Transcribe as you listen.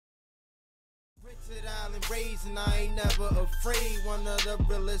born and raised, and I ain't never afraid. One of the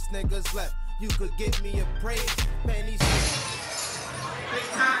realest niggas left. You could give me a praise. Man, these big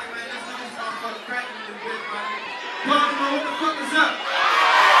time, man. That's what this motherfucker cracking in the bit, man. Baltimore, what the fuck is up?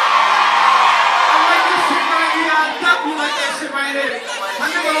 I like this shit right here. I definitely like that shit right here. My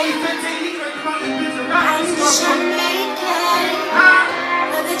nigga only 15, he drank about this bitch around.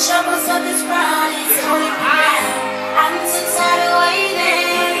 But the troubles of this world is holding me down. I'm too tired of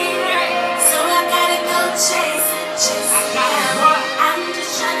waiting, so I gotta go chase it down. I'm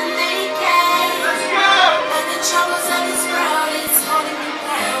just trying to make it. But the troubles of this world is holding me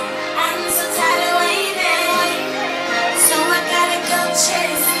down. I'm so tired of waiting, so I gotta go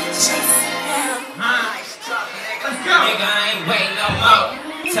chase it down. Let's go. Nigga, I ain't waiting no more.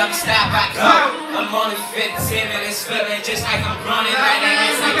 Tell me stop, I go. I'm only 15 minutes, feeling just like I'm running right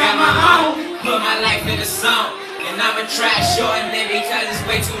now. I got my own. Put my life in the song, and I'ma try shorten it because it's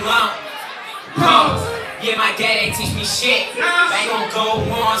way too long. Pause. Yeah, my dad ain't teach me shit. I ain't gon' go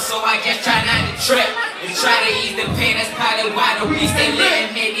on, so I just try not to trip and try to ease the pain. That's probably why the weeks they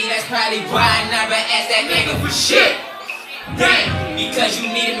living. Maybe that's probably why I never asked that nigga for shit. Damn, because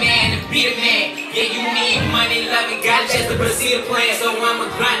you need a man to be the man. Yeah, you need money, love, and God just to proceed the plan. So I'ma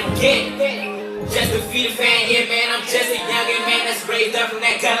grind again, just to feed a fan. Yeah, man, I'm just a youngin' man that's raised up from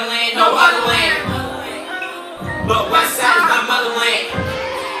that gutter land, no other land. But West Side is my motherland.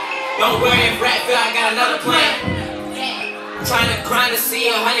 Don't worry if rap feel I got another plan. Trying to grind to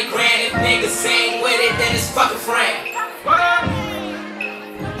see 100 grand. If niggas ain't with it, then it's fucking friend.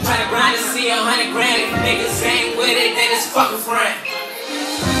 Tryna grind to see 100 grand. If niggas ain't with it, then it's fucking friend.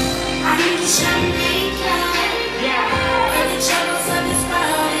 I'm just trying to make it. But the troubles of this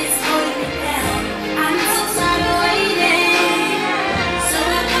world is holding me down. I'm so tired of waiting, so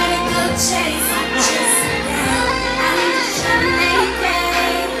I gotta go chase it down. I'm just trying to make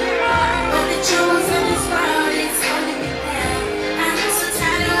it. But the troubles of this world is holding me down. I'm so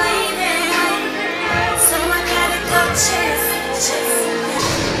tired of waiting, so I gotta go chase it down.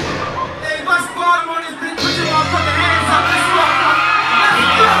 Baltimore, this bitch, put your motherfucking hands up, let's go. Let's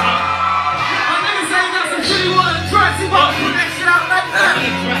go. My niggas ain't got some shit he wanna trust, he wanna put that shit out like that.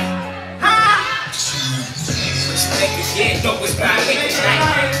 Niggas, yeah, dope was by me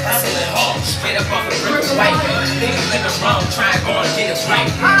tonight. I said it hard, straight up off the brick white. Niggas living wrong, trying to go and get it right.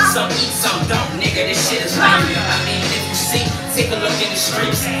 Some eat, some don't, nigga, this shit is life. I mean, if you see, take a look in the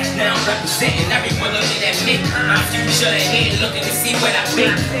streets. Now I'm representing everyone looking at me. My future ahead, looking to see what I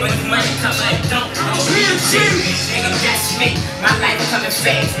mean. But if money come, I don't. I'm a real G. Nigga, that's me. My life coming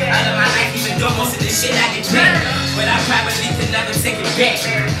fast. Out of my life, even though most of this shit I did back. But I probably could never take it back.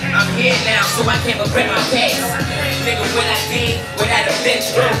 I'm here now, so I can't regret my past. Nigga, what I did, what I done been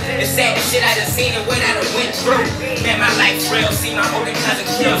through. It's sad the shit I done seen and what I done went through. Man, my life's real. See my older cousin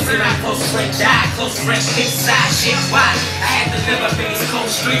kill. See my close friend die. Close friend pick side shit. Why? I had to live up in these cold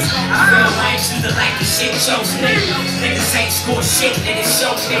streets. I feel I ain't choose to like the shit chose me. Niggas ain't score shit, niggas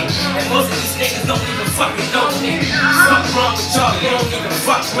show me. And most of these niggas don't even fucking know me. Fuck wrong with y'all, you don't even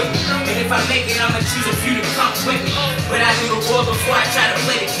fuck with me. And if I make it, I'ma choose a few to come with me. But I do the war before I try to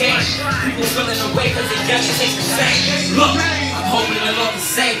play the game. People feeling away cause they young and take the same. Look, I'm hoping the Lord can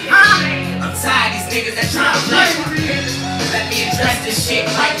save me. I'm tired of these niggas that try to play. Let me address this shit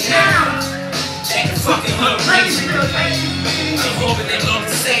right now. That can fucking hood crazy. I'm hoping that Lord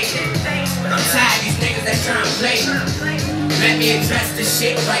can save me. I'm tired of these niggas that try to play. Let me address this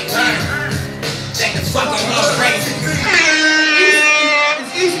shit right now. That can fucking hood crazy.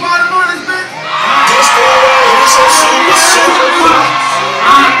 It's East Baltimore, this bitch. This boy right here so super cool.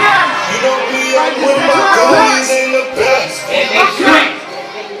 You know me, I'm with my goalies in the best.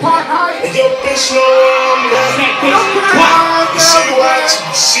 And your bitch know where I'm at. And she watching,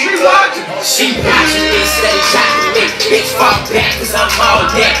 she blocking. She watching me, steady shocking me. Bitch, fuck back, cause I'm all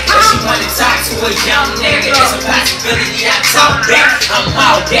that. If she wanna talk to a young nigga, there's a possibility I talk back. I'm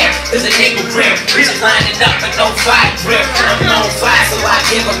all that, cause a nigga grip. Bitches lining up with no fire grip. I'm on fire, so I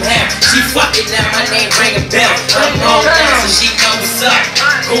give them hell. She fucking now, my name ring a bell. I'm on down, so she know what's up.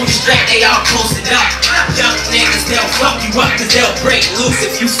 Go straight, they all posted up. Young niggas, they'll fuck you up, cause they'll break loose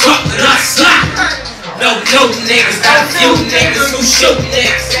if you fuck with us. No niggas, got a few niggas who shoot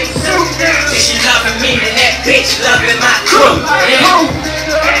niggas. If she loving me, then that bitch loving my crew.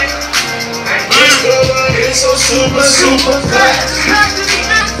 This girl right here so super fast.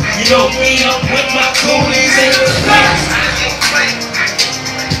 You know me, I'm with my coolies in the best.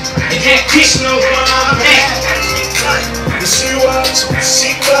 And that bitch know where I'm at. And she watching,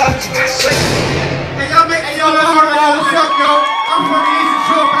 she blocking. Hey, y'all what's up, yo? I'm from the Eastern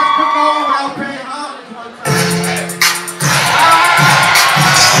Shore, but I come on without paying homage.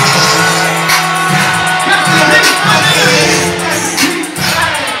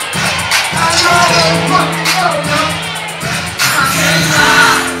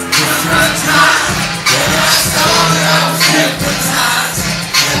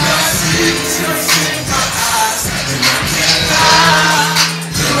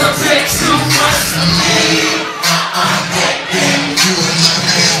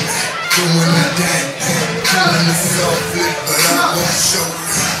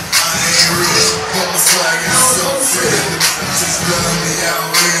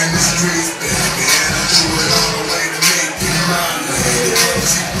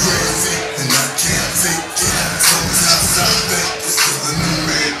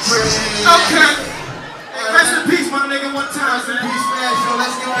 Okay. Rest in peace, my nigga, one time. Rest in peace, man. So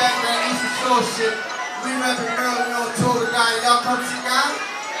let's get back to that Eastern Shore shit. We rapping early on tour the guy. Y'all come see guy?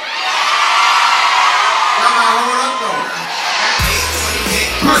 Y'all gotta hold up though.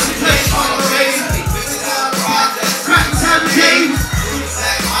 Person place on the radio. Crackers have the days.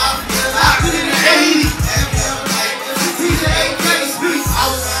 Locked in the 80s. He's an AK speech. I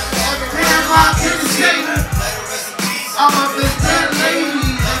was hand locked in the state. I'm a bitch that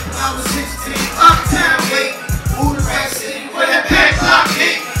lady. I was 16. Uptown, wait. Move the back city where that back lock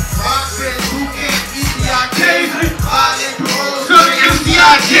hit. Rock red, who can't eat the arcade? Violent parole. So the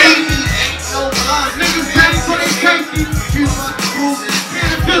MCI gave me. Ain't no blinds. Niggas ready for their safety. You want to move it.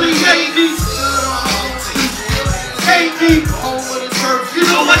 Can't affiliate me. Hate me. Home with a church. You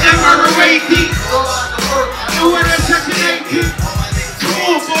know what that murder rate be? You know what that section 8 be? Come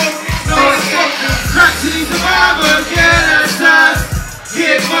on, boy. No, it's fucking. Crack to these survivors. Yeah, that's us.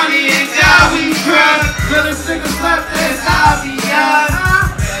 Get money and die, we cry. Little niggas left as obvious.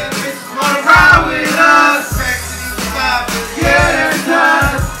 Bad bitches wanna ride with us. Crack to these survivors. Yeah, that's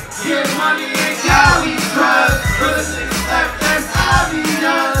us. Get money and die, we cry. Little niggas left as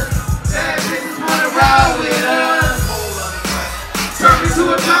obvious. Bad bitches wanna ride with us. Turn me to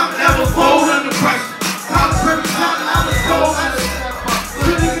a diamond, never fold under pressure. College perfect time, I was gold at a step up.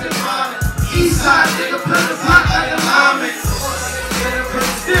 Really get it money. East side nigga, play the block like a lineman.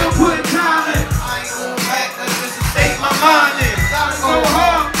 Still putting time in. I ain't going back, that's just to state my mind in. Gotta go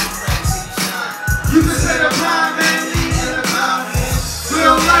hard. You can say the blind man, lead in the blind man.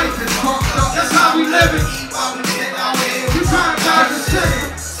 Real life is fucked up, that's how we live it. You trying to dodge the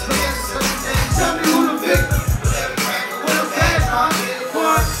system. Tell me who the victim. What a bad mind,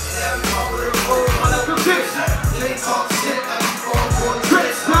 boy. On a conviction. They talk shit like you fall for a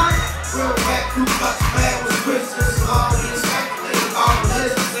trick, son. Real rap, you got bad with Christmas. All these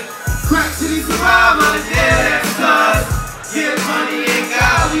crack to these survivors, yeah, that's us. Get money and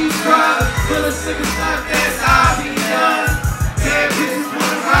God, we trust. Till the niggas left, that's how we done. Bad bitches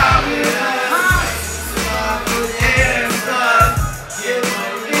wanna ride with us. Survivors, yeah, that's us. Get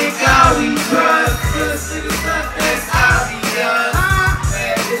money and God, we trust. Till the niggas left, that's how we done.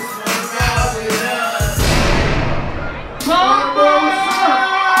 Bad bitches wanna ride with us. Combo!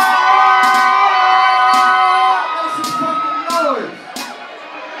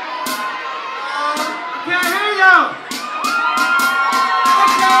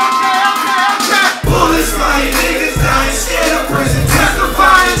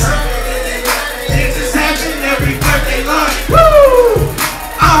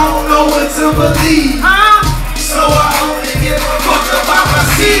 To believe, so I only give a fuck about my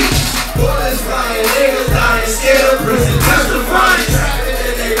seat. Bullets flying, niggas dying, scared of prison, testifying, trapping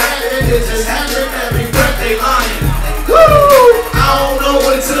and they rapping, it just happened every breath they lying. Woo! I don't know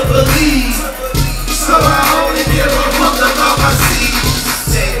what to believe, so I only give a fuck about my seat.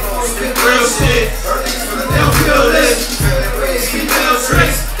 Say real shit, they'll feel this, female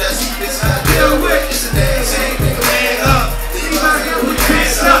tricks, that's bitch I deal with. It's a damn shame, nigga, man up. Leave out here with your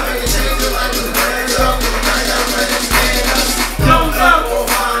hands up.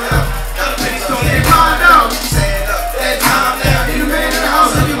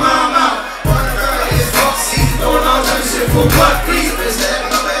 For what reason is that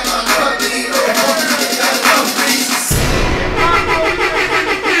I'm at my puppy or enough reasons?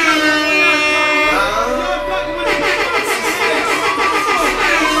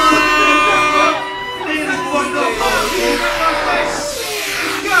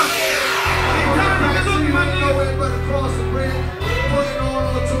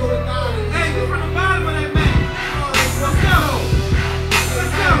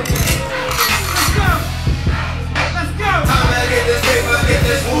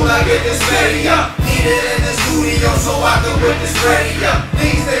 I get this ready up, need it in the studio so I can put this ready up.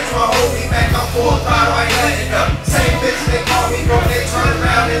 These things will hold me back, I'm full throttle, I ain't letting up. Same bitch they call me bro, they turn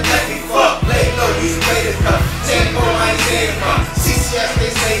around and let me fuck. Lay low, you wait it up. J-Bo, I ain't saying fuck. CCS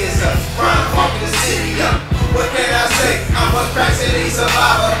they say it's up. Rhyme pumping the city up. What can I say? I'm a crack city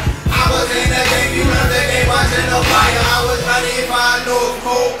survivor. I was in the game, you left the game watching the wire. I was 95 north,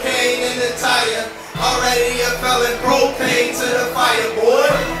 cocaine in the tire. Already a felon, propane to the fire, boy.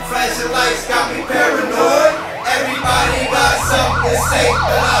 Flashing lights got me paranoid. Everybody got something to say,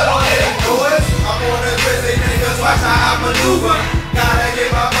 but I don't ignore it. I'm on a grizzly, niggas watch how I maneuver. Gotta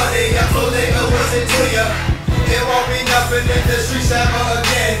get my money up so niggas listen to ya. It won't be nothing in the streets ever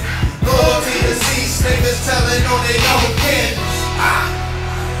again. Loyalty to cease, niggas telling on they own kin.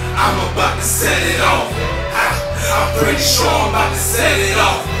 I'm about to set it off. I'm pretty sure I'm about to set it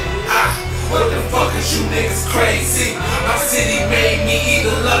off. What the fuck cause you niggas crazy. My city made me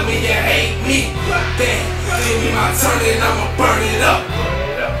either love me or hate me. Damn, give me my turn and I'ma burn it up.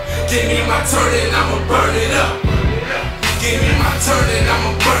 Give me my turn and I'ma burn it up. Give me my turn and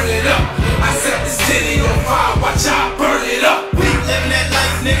I'ma burn it up. I set the city on fire, watch I burn it up. We living that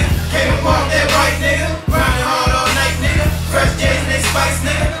life, nigga. Came up on that right, nigga. Grinding hard all night, nigga. Fresh J's and they spice,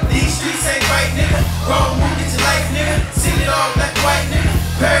 nigga. These streets ain't right, nigga. Wrong move, get your life, nigga. Seen it all black and white, nigga.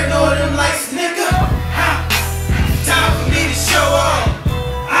 Paranoid them lights, nigga. Time for me to show off.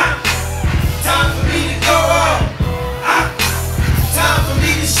 Time for me to go off. Time for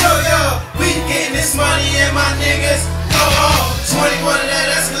me to show y'all. We getting this money and my niggas go off. 21 of that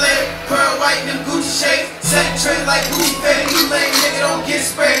Escalade, pearl white and them Gucci shades. Setting trends like Gucci fade. You lame nigga don't get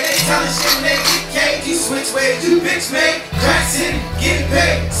sprayed. They tellin' shit when they get caged. You switch ways, you bitch made. Crack city, getting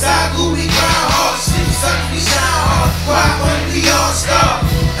paid. Side glue, we grind hard. Shit, you suckers, we shine hard. Quiet money, we all star.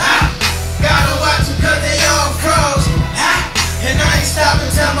 Gotta watch them cause they all froze. And I ain't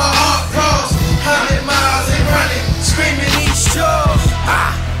stopping till my heart froze. 100 miles and running, screaming each jaws.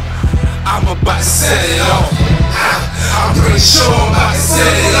 I'm about to set it off. I'm pretty sure I'm about to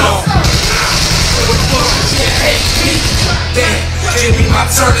set it off. What the fuck you hate me? Damn, give me my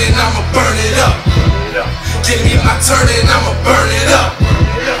turn and I'ma burn it up. Give me my turn and I'ma burn it up.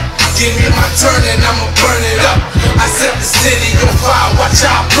 Give me my turn and I'ma burn it up. I set the city on fire, watch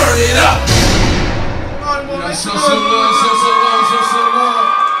I burn it up. Show some love, show some love, show some love.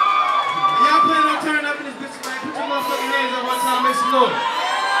 Y'all planning on turning up in this bitch, man? Put your motherfucking hands up one time, make some noise.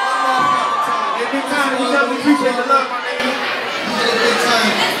 One motherfucking time. Every time, we definitely appreciate the love, my nigga. You did a big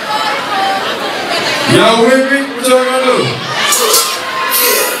time. Y'all with me? What y'all gonna do?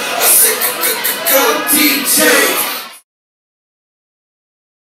 Yeah, I said, go DJ.